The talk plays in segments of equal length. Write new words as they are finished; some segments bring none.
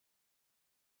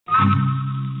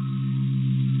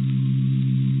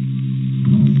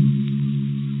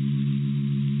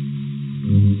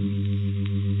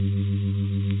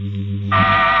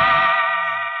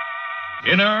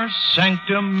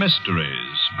Sanctum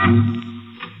Mysteries.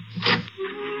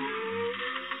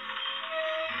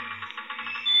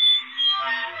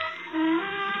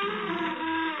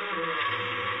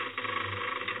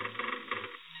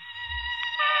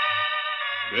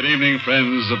 Good evening,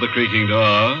 friends of the creaking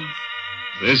door.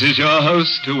 This is your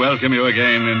host to welcome you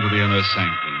again into the inner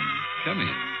sanctum. Come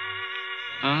in.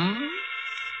 Huh?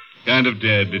 Kind of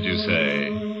dead, did you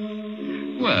say?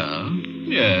 Well,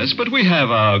 yes, but we have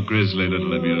our grisly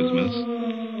little amusements.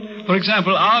 For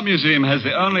example, our museum has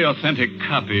the only authentic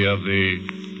copy of the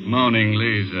Moaning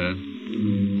Lisa.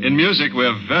 In music,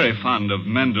 we're very fond of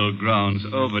Mendel Groen's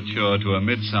Overture to a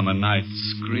Midsummer Night's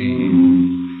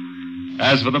Scream.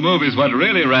 As for the movies, what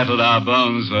really rattled our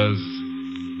bones was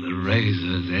The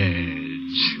Razor's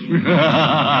Edge.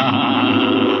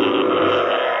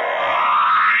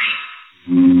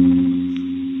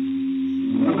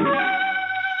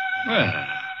 Well,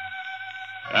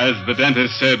 as the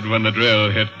dentist said when the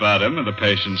drill hit bottom and the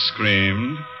patient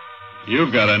screamed,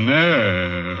 you've got a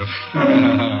nerve.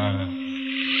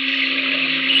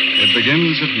 It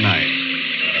begins at night,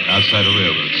 outside a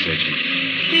railroad station.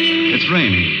 It's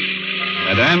raining.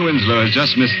 And Anne Winslow has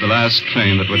just missed the last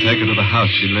train that would take her to the house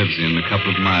she lives in a couple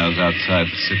of miles outside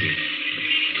the city.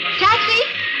 Taxi!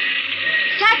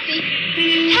 Taxi!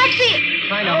 Taxi!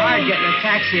 Kind of hard getting a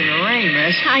taxi in the rain,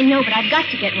 miss. I know, but I've got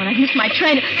to get one. I've missed my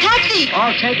train. Taxi!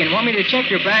 All taken. Want me to check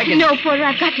your bag? No, Porter,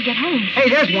 I've got to get home. Hey,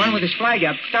 there's one with his flag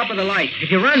up. Stop at the light.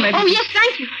 If you run, maybe... Oh, yes,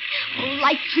 thank you. Oh,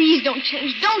 light, please, don't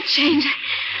change. Don't change.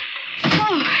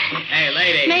 Oh. Hey,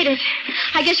 lady. Made it.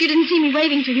 I guess you didn't see me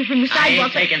waving to you from the I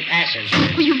sidewalk. ain't taking passengers.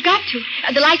 Well, you've got to.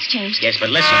 The lights changed. Yes, but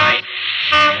listen,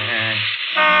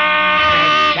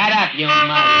 shut up, you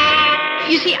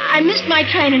mother. You see, I missed my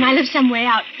train and I live some way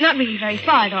out. Not really very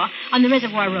far, though, on the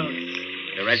Reservoir Road.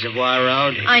 The Reservoir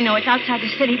Road? I know, it's outside the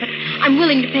city, but I'm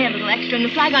willing to pay a little extra, and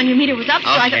the flag on your meter was up, so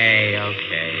I thought... Okay.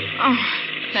 Oh,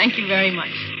 thank you very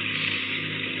much.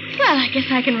 Well, I guess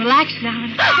I can relax now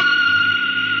and...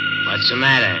 What's the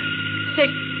matter?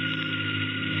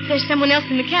 There's someone else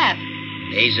in the cab.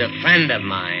 He's a friend of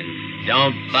mine.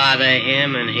 Don't bother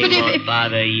him, and he won't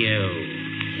bother you.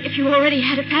 If you already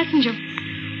had a passenger,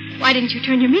 why didn't you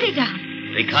turn your meter down?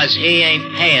 Because he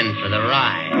ain't paying for the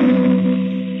ride.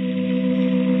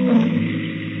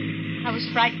 I was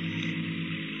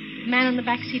frightened. The man on the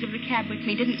back seat of the cab with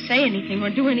me didn't say anything or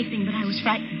do anything, but I was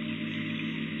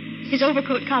frightened. His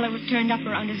overcoat collar was turned up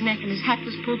around his neck, and his hat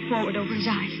was pulled forward over his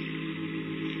eyes.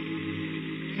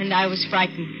 And I was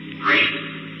frightened.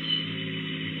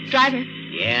 Driver?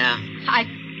 Yeah?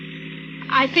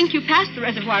 I think you passed the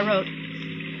Reservoir Road.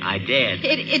 I did.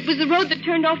 It was the road that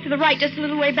turned off to the right just a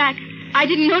little way back. I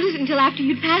didn't notice it until after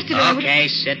you'd passed it. Okay,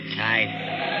 sit tight.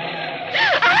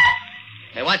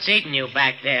 Hey, what's eating you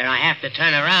back there? I have to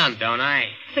turn around, don't I?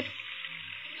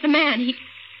 The man,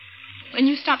 when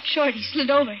you stopped short, he slid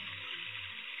over.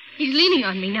 He's leaning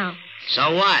on me now.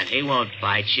 So what? He won't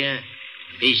bite you.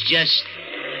 He's just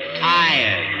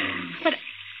tired. But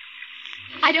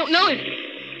I don't know him.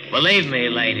 Believe me,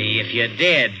 lady, if you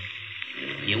did,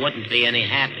 you wouldn't be any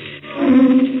happier.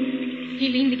 He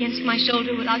leaned against my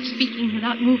shoulder without speaking,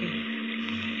 without moving.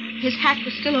 His hat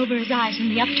was still over his eyes, and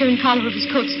the upturned collar of his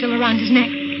coat still around his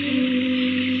neck.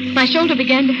 My shoulder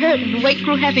began to hurt, and the weight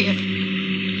grew heavier.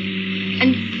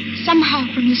 And somehow,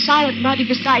 from the silent body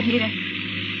beside me, there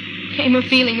came a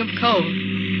feeling of cold.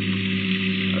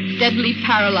 Of deadly,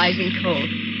 paralyzing cold.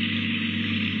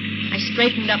 I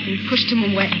straightened up and pushed him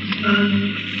away.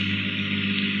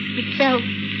 He fell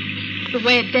the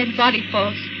way a dead body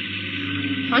falls.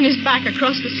 On his back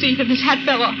across the seat, and his hat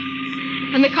fell off.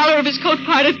 And the collar of his coat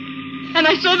parted. And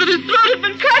I saw that his throat had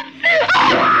been cut.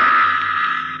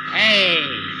 Hey!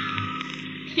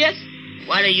 Yes?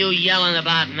 What are you yelling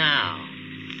about now?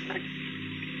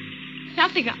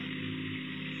 Nothing.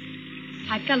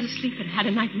 I fell asleep and had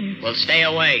a nightmare. Well, stay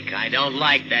awake. I don't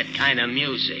like that kind of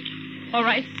music. All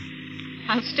right.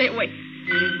 I'll stay awake.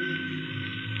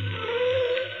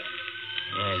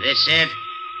 This it?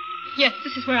 Yes,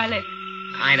 this is where I live.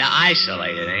 Kind of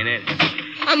isolated, ain't it?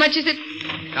 How much is it?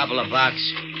 Couple of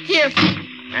bucks. Here.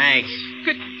 Thanks.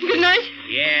 Good night.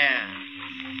 Yeah.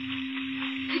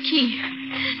 The key.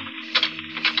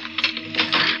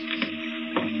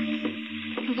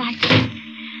 The lights.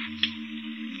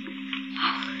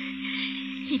 Oh,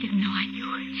 he didn't know I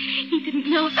knew. He didn't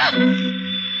know.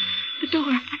 The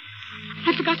door.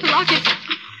 I forgot to lock it.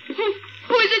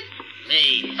 Who is it?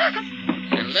 Me.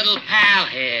 A little pal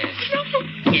here.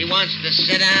 He wants to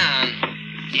sit down.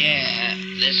 Yeah,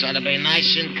 this ought to be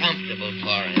nice and comfortable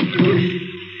for him.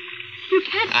 You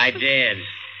can't... I did.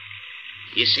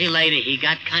 You see, lady, he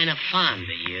got kind of fond of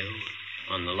you.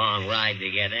 on the long ride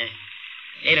together.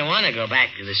 He don't want to go back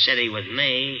to the city with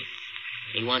me.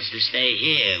 He wants to stay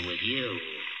here with you.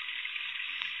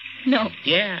 No.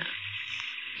 Yeah.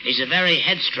 He's a very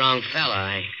headstrong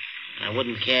fella. I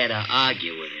wouldn't care to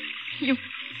argue with him. You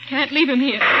can't leave him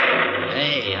here.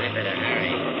 Hey, I better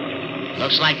hurry.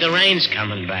 Looks like the rain's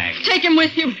coming back. Take him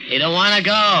with you. You don't want to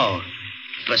go.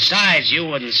 Besides, you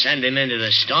wouldn't send him into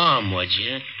the storm, would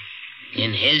you?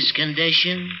 In his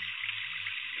condition?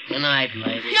 Good night,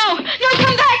 lady. No,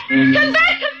 come back! Come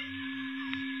back!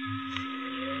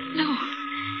 No.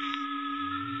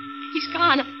 He's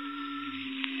gone.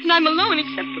 And I'm alone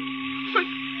except for...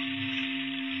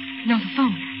 No, the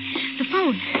phone. The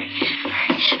phone.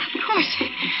 Of course.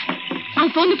 I'll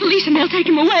phone the police and they'll take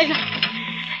him away.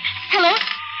 Hello?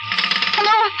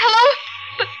 Hello?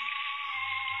 But...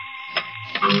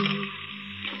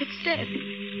 It's dead.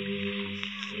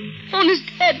 The phone is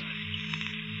dead.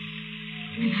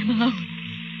 And I'm alone.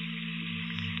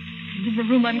 And in the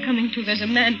room I'm coming to, there's a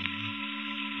man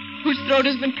whose throat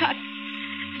has been cut.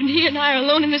 And he and I are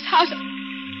alone in this house.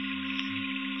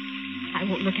 I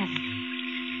won't look at him.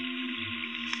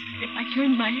 If I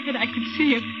turned my head, I could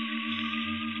see him.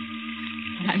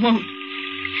 But I won't.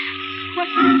 What?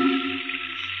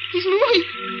 He's moving.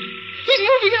 He's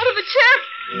moving out of the chair.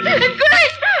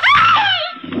 Great!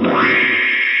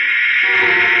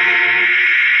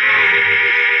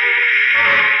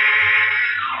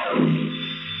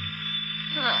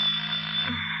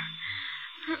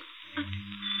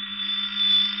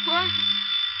 What?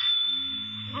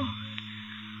 Oh.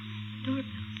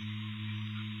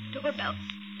 Doorbell.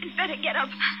 I'd better get up.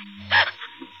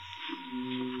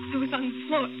 I was on the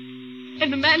floor,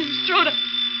 and the man whose throat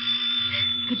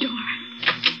the door.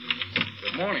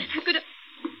 Good morning.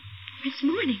 It's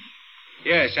morning.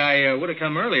 Yes, I would have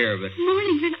come earlier, but...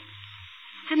 Morning, then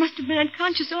I must have been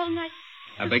unconscious all night.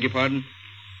 I beg your pardon?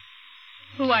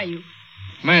 Who are you?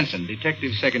 Manson,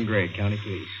 detective, 2nd grade, county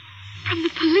police. From the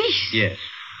police? Yes.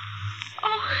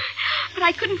 Oh, but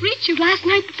I couldn't reach you. Last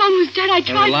night the phone was dead. I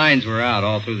tried... Well, the lines were out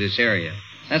all through this area.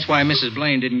 That's why Mrs.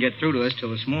 Blaine didn't get through to us till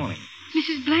this morning.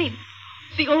 Mrs. Blaine.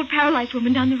 The old paralyzed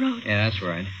woman down the road. Yeah, that's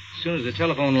right. As soon as the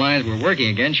telephone lines were working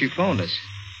again, she phoned us.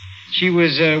 She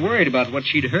was worried about what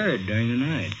she'd heard during the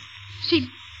night. She'd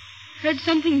heard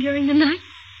something during the night?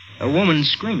 A woman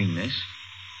screaming, miss.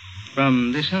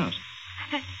 From this house.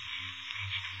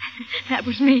 That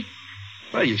was me.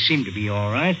 Well, you seem to be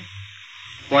all right.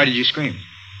 Why did you scream?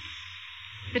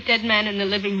 The dead man in the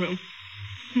living room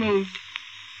moved.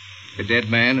 The dead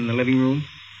man in the living room?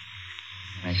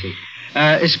 I see.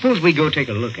 Suppose we go take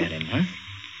a look at him, huh?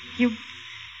 You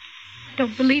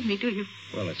don't believe me, do you?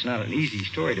 Well, it's not an easy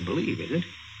story to believe, is it?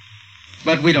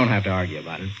 But we don't have to argue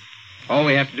about it. All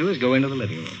we have to do is go into the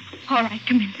living room. All right,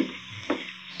 come in.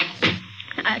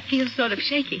 I feel sort of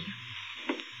shaky.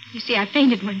 You see, I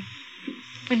fainted when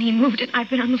he moved, and I've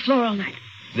been on the floor all night.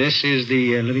 This is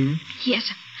the living room?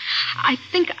 Yes. I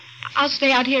think I'll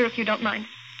stay out here if you don't mind.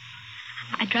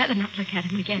 I'd rather not look at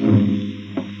him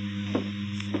again.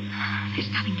 There's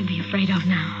nothing to be afraid of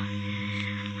now.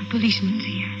 A policeman's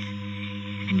here.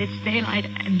 And it's daylight,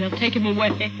 and they'll take him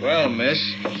away. Well, miss.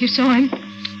 You saw him?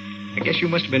 I guess you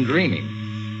must have been dreaming.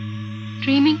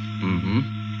 Dreaming?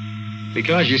 Mm-hmm.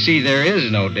 Because, you see, there is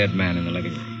no dead man in the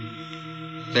living room.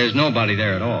 There's nobody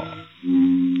there at all.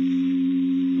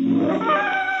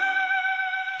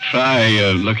 Try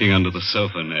looking under the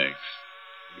sofa next.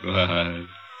 What?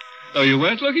 Oh, you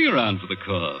weren't looking around for the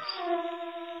corpse.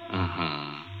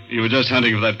 Uh-huh. You were just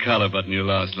hunting for that collar button you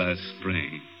lost last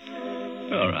spring.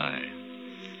 All right.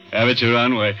 Have it your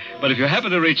own way. But if you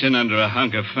happen to reach in under a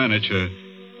hunk of furniture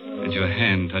and your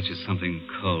hand touches something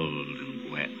cold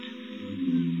and wet,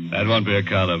 that won't be a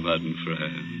collar button,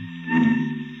 friend.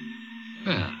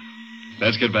 Well,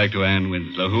 let's get back to Ann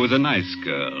Winslow, who was a nice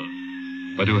girl,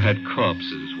 but who had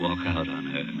corpses walk out on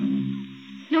her.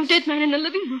 No dead man in the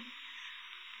living room.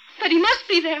 But he must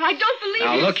be there. I don't believe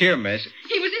Now, it. look here, miss.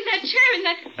 He was in that chair in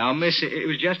that... Now, miss, it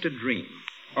was just a dream.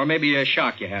 Or maybe a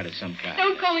shock you had of some kind.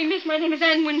 Don't call me miss. My name is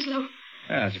Ann Winslow.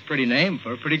 That's a pretty name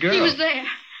for a pretty girl. He was there.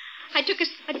 I took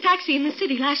a taxi in the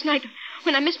city last night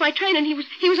when I missed my train, and he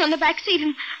was on the back seat.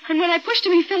 And when I pushed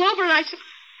him, he fell over, and I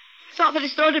saw that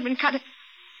his throat had been cut.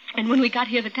 And when we got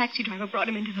here, the taxi driver brought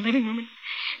him into the living room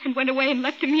and went away and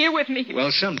left him here with me.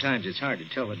 Well, sometimes it's hard to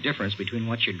tell the difference between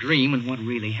what you dream and what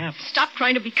really happened. Stop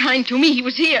trying to be kind to me. He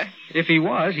was here. If he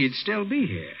was, he'd still be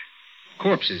here.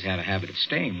 Corpses have a habit of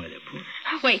staying with it.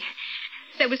 Wait.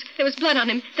 There was blood on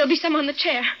him. There'll be some on the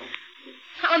chair.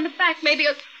 On the back, maybe,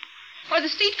 or the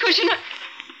seat cushion.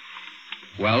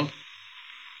 Well?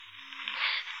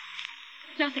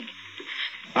 Nothing.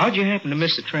 How'd you happen to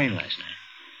miss the train last night?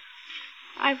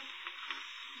 I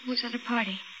was at a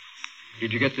party.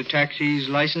 Did you get the taxi's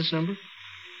license number?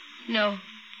 No.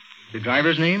 The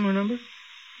driver's name or number?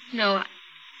 No.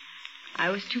 I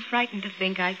was too frightened to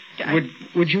think.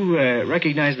 Would you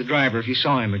recognize the driver if you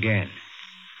saw him again?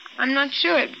 I'm not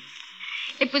sure.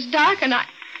 It was dark, and I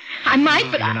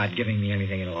might, but You're not giving me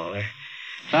anything at all. There are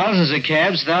thousands of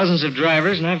cabs, thousands of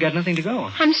drivers, and I've got nothing to go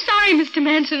on. I'm sorry, Mr.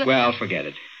 Manson. Well, forget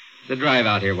it. The drive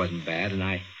out here wasn't bad, and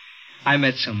I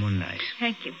met someone nice.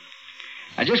 Thank you.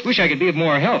 I just wish I could be of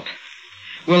more help.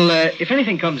 Well, if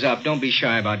anything comes up, don't be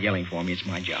shy about yelling for me. It's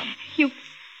my job.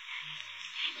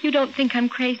 You don't think I'm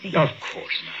crazy? Of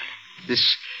course not.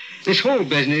 This whole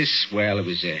business, well, it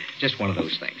was just one of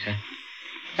those things, huh?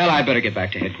 Well, I better get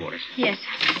back to headquarters. Yes.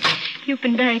 You've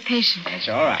been very patient. That's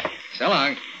all right. So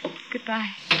long.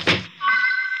 Goodbye.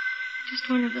 Just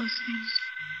one of those things.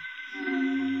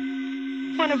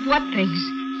 One of what things?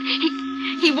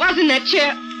 He was in that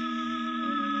chair. No,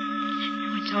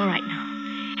 it's all right now.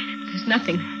 There's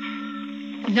nothing.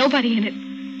 Nobody in it.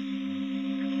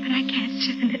 But I can't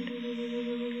sit in it.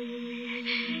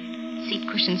 Seat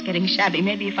cushion's getting shabby.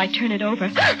 Maybe if I turn it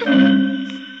over.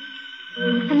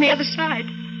 On the other side.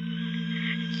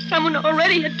 Someone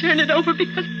already had turned it over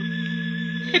because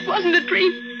it wasn't a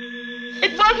dream.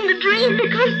 It wasn't a dream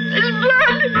because there's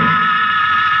blood.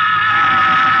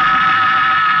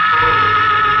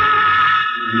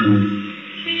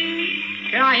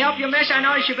 Can I help you, miss? I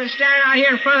noticed you've been standing out here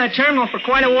in front of the terminal for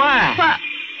quite a while. Well,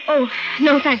 oh,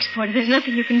 no, thanks, Porter. There's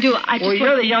nothing you can do. Well,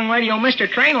 you're the young lady who missed her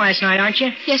train last night, aren't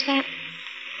you? Yes, that.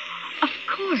 Of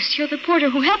course, you're the porter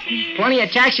who helped me. Plenty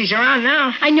of taxis around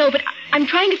now. I know, but I'm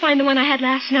trying to find the one I had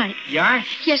last night. You are?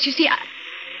 Yes, you see,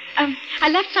 I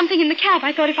left something in the cab.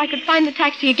 I thought if I could find the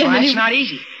taxi again... Well, that's not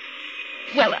easy.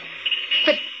 Well,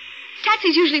 but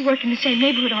taxis usually work in the same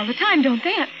neighborhood all the time, don't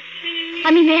they? I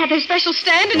mean, they have their special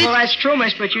stand and Well, that's true,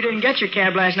 miss, but you didn't get your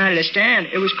cab last night at a stand.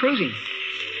 It was cruising.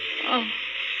 Oh.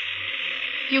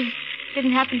 You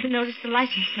didn't happen to notice the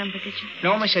license number, did you?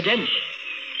 No, miss, I didn't.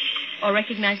 Or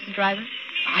recognize the driver?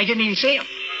 I didn't even see him.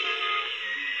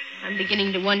 I'm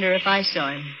beginning to wonder if I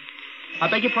saw him. I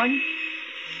beg your pardon?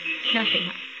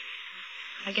 Nothing.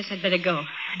 I guess I'd better go.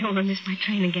 I don't want to miss my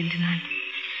train again tonight.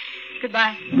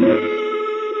 Goodbye.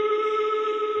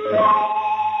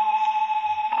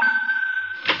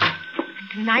 And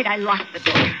tonight I locked the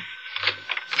door.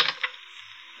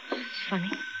 It's funny.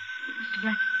 Must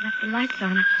have left the lights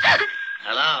on.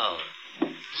 Hello.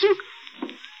 You...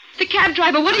 The cab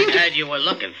driver, what are you I doing? heard you were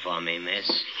looking for me,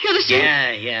 miss. You're the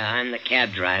same... Yeah, I'm the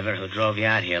cab driver who drove you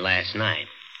out here last night.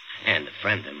 And a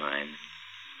friend of mine.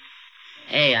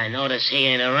 Hey, I notice he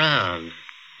ain't around.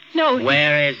 No.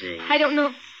 Where is he? I don't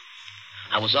know.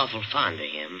 I was awful fond of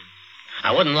him.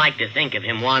 I wouldn't like to think of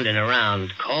him wandering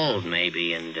around cold,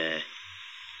 maybe, and,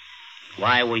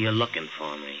 why were you looking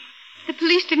for me? The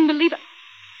police didn't believe it.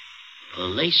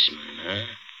 Policeman, huh?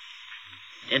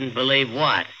 Didn't believe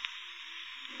what?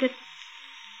 That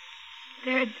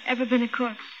there had ever been a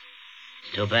corpse.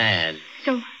 Too bad.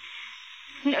 So,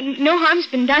 no harm's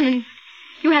been done, and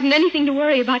you haven't anything to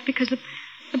worry about because the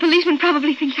policeman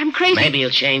probably thinks I'm crazy. Maybe he'll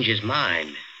change his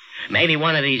mind. Maybe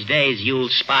one of these days you'll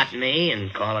spot me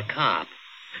and call a cop.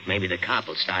 Maybe the cop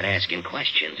will start asking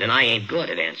questions, and I ain't good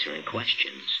at answering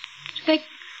questions. They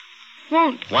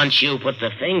won't. Once you put the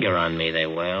finger on me, they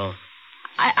will.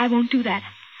 I won't do that.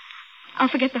 I'll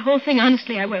forget the whole thing,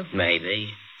 honestly, I will.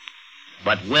 Maybe.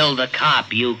 But will the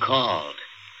cop you called?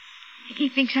 He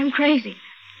thinks I'm crazy.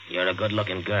 You're a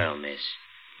good-looking girl, miss.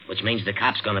 Which means the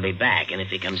cop's going to be back, and if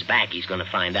he comes back, he's going to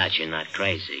find out you're not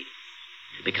crazy.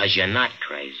 Because you're not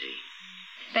crazy.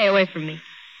 Stay away from me.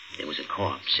 There was a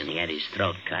corpse, and he had his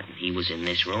throat cut, and he was in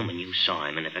this room, and you saw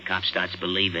him. And if a cop starts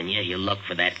believing you, he'll look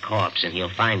for that corpse, and he'll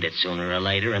find it sooner or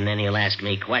later, and then he'll ask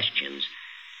me questions.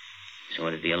 So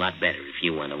it'd be a lot better if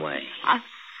you went away.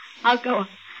 I'll go.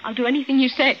 I'll do anything you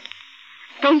say.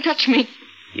 Don't touch me.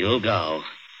 You'll go.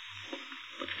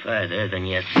 But further than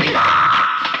you think. Your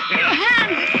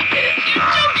hands! You're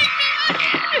choking me!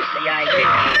 That's the idea.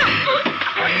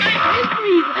 In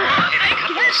a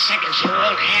couple of seconds, you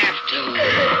won't have to.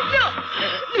 No.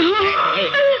 Hey.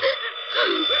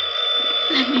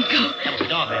 Let me go. That was the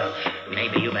doorbell.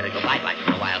 Maybe you better go bye-bye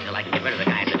for a while till I can get rid of the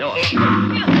guy at the door.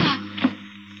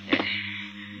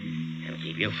 That'll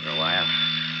keep you for a while.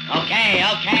 Okay.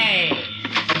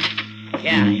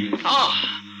 Yeah.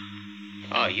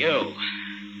 Oh, you.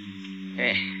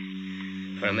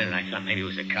 For a minute, I thought maybe it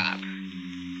was a cop.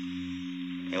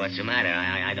 Hey, what's the matter?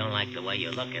 I don't like the way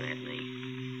you're looking at me.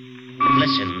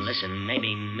 Listen,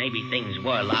 maybe things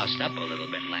were loused up a little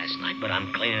bit last night, but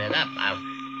I'm cleaning it up.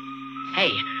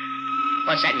 Hey,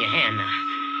 what's that in your hand?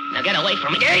 Now get away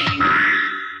from me.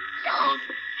 Don't.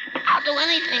 I'll do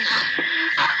anything.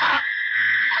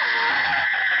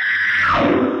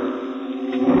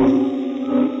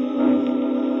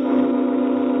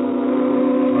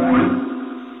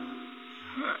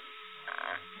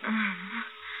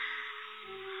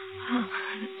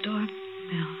 The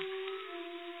doorbell.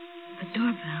 The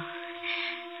doorbell.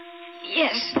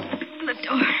 Yes, the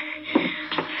door.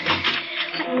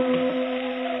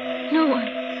 No one.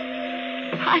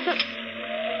 I thought...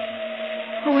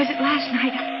 Or was it last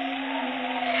night?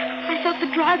 I thought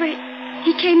the driver...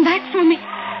 He came back for me.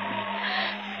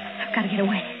 I've got to get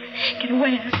away. Get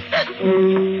away.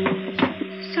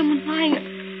 Someone lying at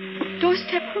the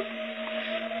doorstep.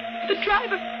 The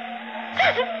driver.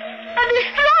 And he's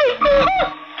driving.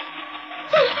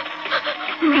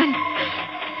 Run.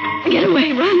 Get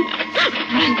away. Run.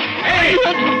 Run. Hey!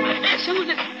 Run. Someone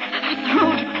at the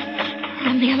road.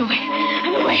 Run the other way.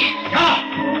 Other way.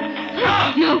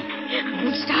 No. I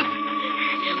won't stop.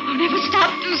 I'll never stop.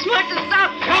 Too smart to stop.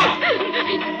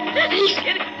 He's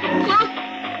getting closer.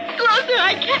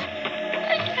 I can't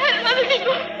run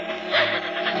anymore.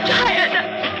 I'm tired. I'm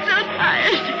so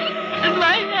tired. And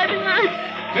my head hurts.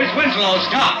 Miss Winslow,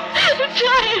 stop. I'm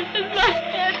tired. And my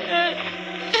head hurts.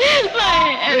 My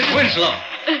head. Miss Winslow.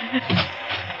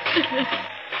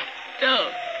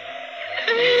 Don't.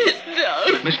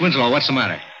 Miss Winslow, what's the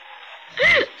matter?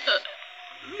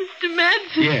 Mr.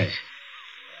 Manson. Yes.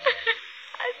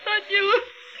 I thought you were...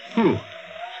 Who?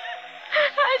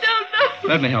 I don't know.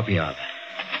 Let me help you out.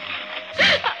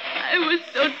 I was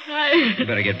so tired. You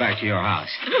better get back to your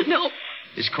house. No.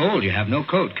 It's cold. You have no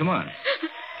coat. Come on.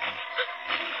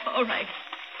 All right.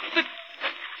 But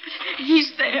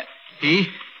he's there. He?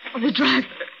 The driver.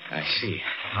 I see.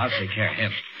 I'll take care of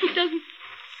him. He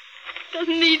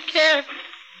doesn't need care.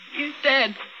 He's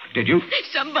dead. Did you?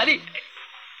 Somebody...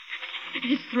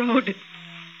 His throat.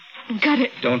 Cut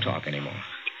it. Don't talk anymore.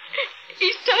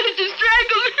 He started to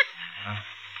strangle me.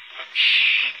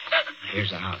 Shh. Here's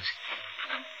the house.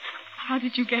 How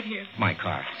did you get here? My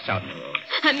car. It's out in the road.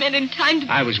 I meant in time to...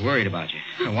 I was worried about you.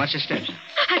 Now, watch your steps.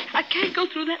 I can't go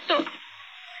through that door.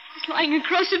 He's lying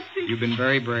across it. You've been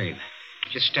very brave.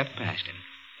 Just step past him.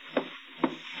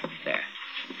 There.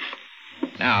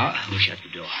 Now, we'll shut the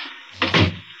door.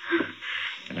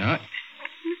 Now,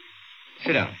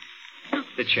 sit down.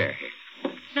 The chair here.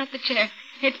 Not the chair.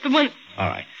 It's the one... All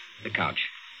right. The couch.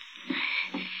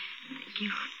 Thank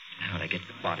you. Now to get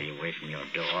the body away from your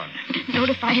door.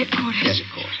 Notify headquarters. Yes, of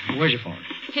course. Where's your phone?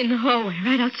 In the hallway,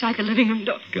 right outside the living room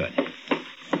door. Good.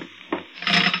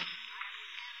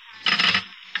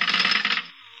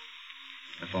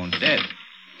 The phone's dead.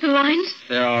 The lines?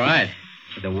 They're all right.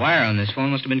 But the wire on this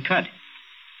phone must have been cut.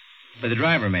 By the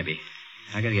driver, maybe.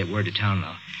 I gotta get word to town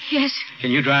now. Yes.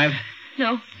 Can you drive?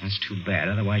 No. That's too bad.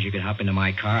 Otherwise, you could hop into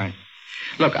my car and...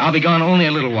 Look, I'll be gone only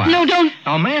a little while. No, don't.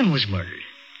 Our man was murdered.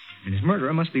 And his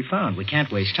murderer must be found. We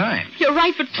can't waste time. You're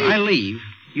right, but When I leave,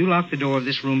 you lock the door of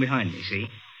this room behind me, see?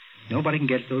 Nobody can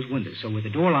get at those windows, so with the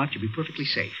door locked, you'll be perfectly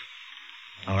safe.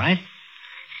 All right?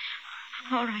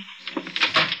 All right.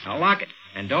 Now lock it.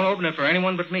 And don't open it for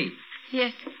anyone but me.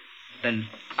 Yes. Then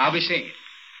I'll be seeing you.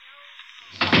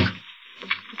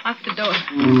 Lock the door.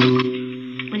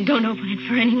 And don't open it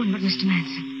for anyone but Mr.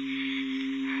 Manson.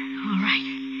 All right.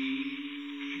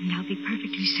 And I'll be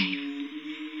perfectly safe.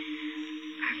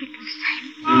 Perfectly safe.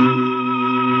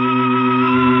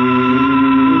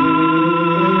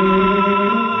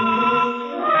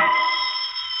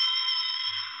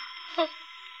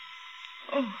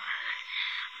 Oh.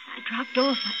 I dropped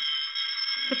off.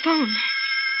 The phone.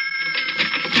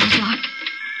 It was locked.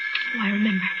 Oh, I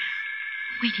remember.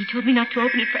 Wait, he told me not to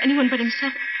open it for anyone but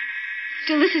himself.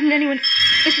 Still, this isn't anyone.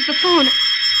 This is the phone.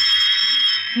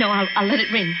 No, I'll let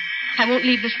it ring. I won't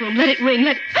leave this room. Let it ring.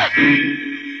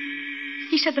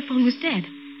 He said the phone was dead.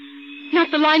 Not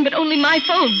the line, but only my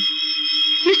phone.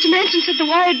 Mr. Manson said the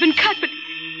wire had been cut, but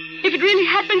if it really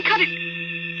had been cut,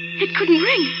 it couldn't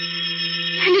ring.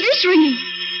 And it is ringing.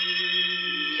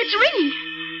 It's ringing.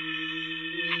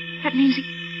 That means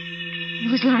he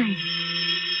was lying.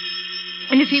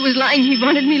 And if he was lying, he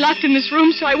wanted me locked in this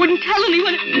room so I wouldn't tell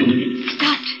anyone. It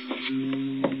stopped.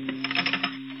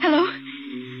 Hello?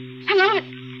 Hello? It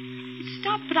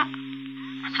stopped, but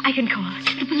I can call.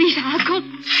 The police, I'll call.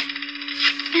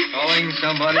 Calling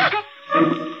somebody?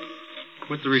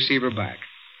 Put the receiver back.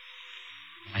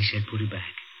 I said put it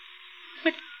back.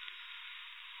 But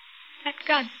that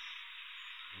gun.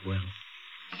 Well,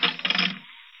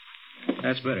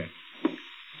 that's better.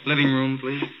 Living room,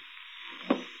 please.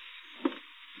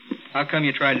 How come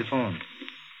you tried the phone?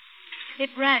 It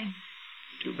rang.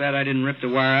 Too bad I didn't rip the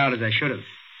wire out as I should have.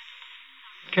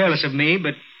 Careless of me,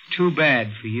 but too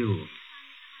bad for you.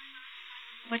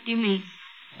 What do you mean?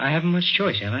 I haven't much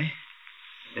choice, have I?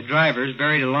 The driver's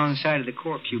buried alongside of the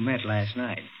corpse you met last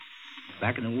night.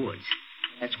 Back in the woods.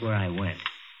 That's where I went.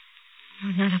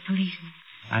 You're not a policeman.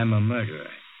 I'm a murderer.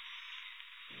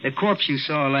 The corpse you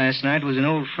saw last night was an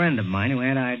old friend of mine who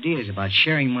had ideas about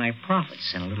sharing my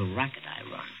profits in a little racket I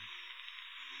run.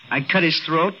 I cut his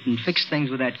throat and fixed things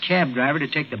with that cab driver to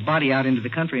take the body out into the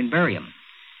country and bury him.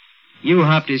 You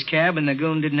hopped his cab, and the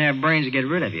goon didn't have brains to get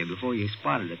rid of you before you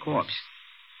spotted the corpse.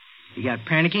 He got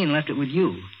panicky and left it with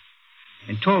you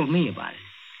and told me about it.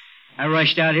 I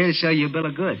rushed out here to sell you a bill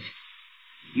of goods.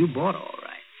 You bought all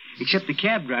right, except the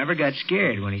cab driver got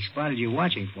scared when he spotted you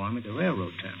watching for him at the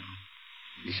railroad terminal.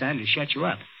 He decided to shut you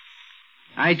up.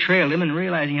 I trailed him, and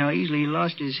realizing how easily he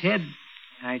lost his head,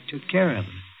 I took care of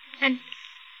him.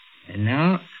 And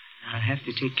now I'll have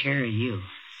to take care of you.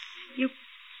 You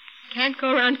can't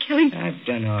go around killing... I've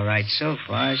done all right so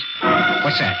far.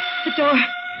 What's that? The door.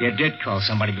 You did call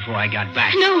somebody before I got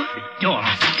back. No. The door.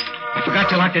 I forgot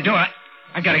to lock the door.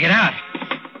 I gotta get out.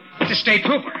 It's a state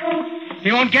trooper.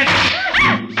 He won't get me.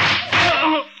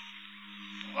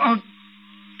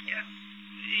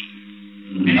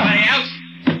 Anybody else?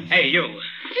 Hey, you.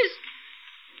 Is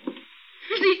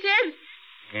he dead?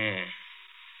 Yeah.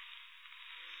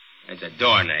 It's a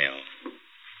doornail.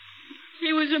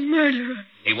 He was a murderer.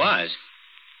 He was.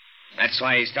 That's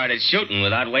why he started shooting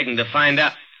without waiting to find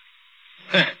out.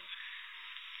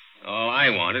 All I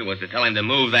wanted was to tell him to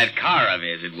move that car of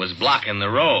his. It was blocking the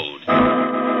road.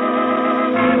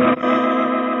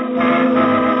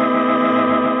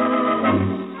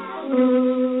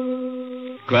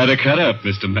 Quite a cut-up,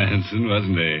 Mr. Manson,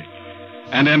 wasn't he?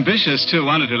 And ambitious, too.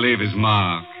 Wanted to leave his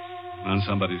mark on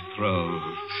somebody's throat.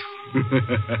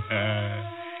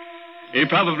 He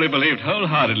probably believed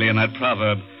wholeheartedly in that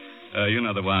proverb. You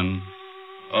know the one.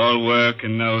 All work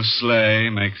and no slay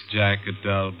makes Jack a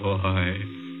dull boy.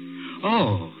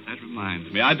 Oh, that reminds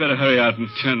me. I'd better hurry out and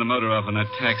turn the motor off on that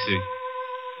taxi.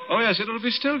 Oh, yes, it'll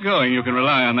be still going. You can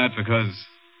rely on that because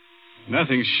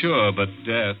nothing's sure but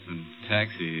death and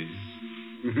taxis.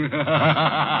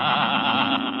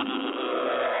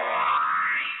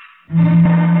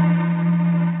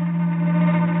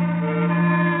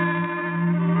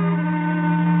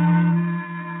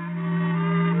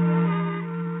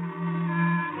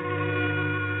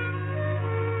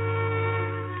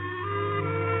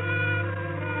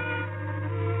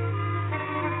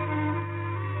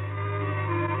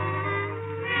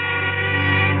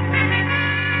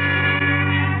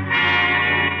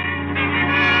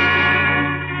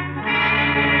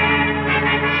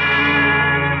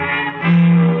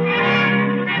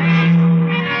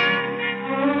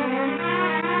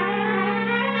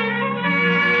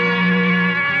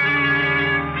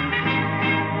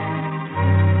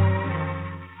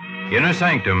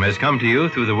 Sanctum has come to you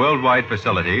through the worldwide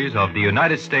facilities of the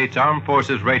United States Armed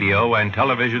Forces Radio and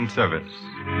Television Service.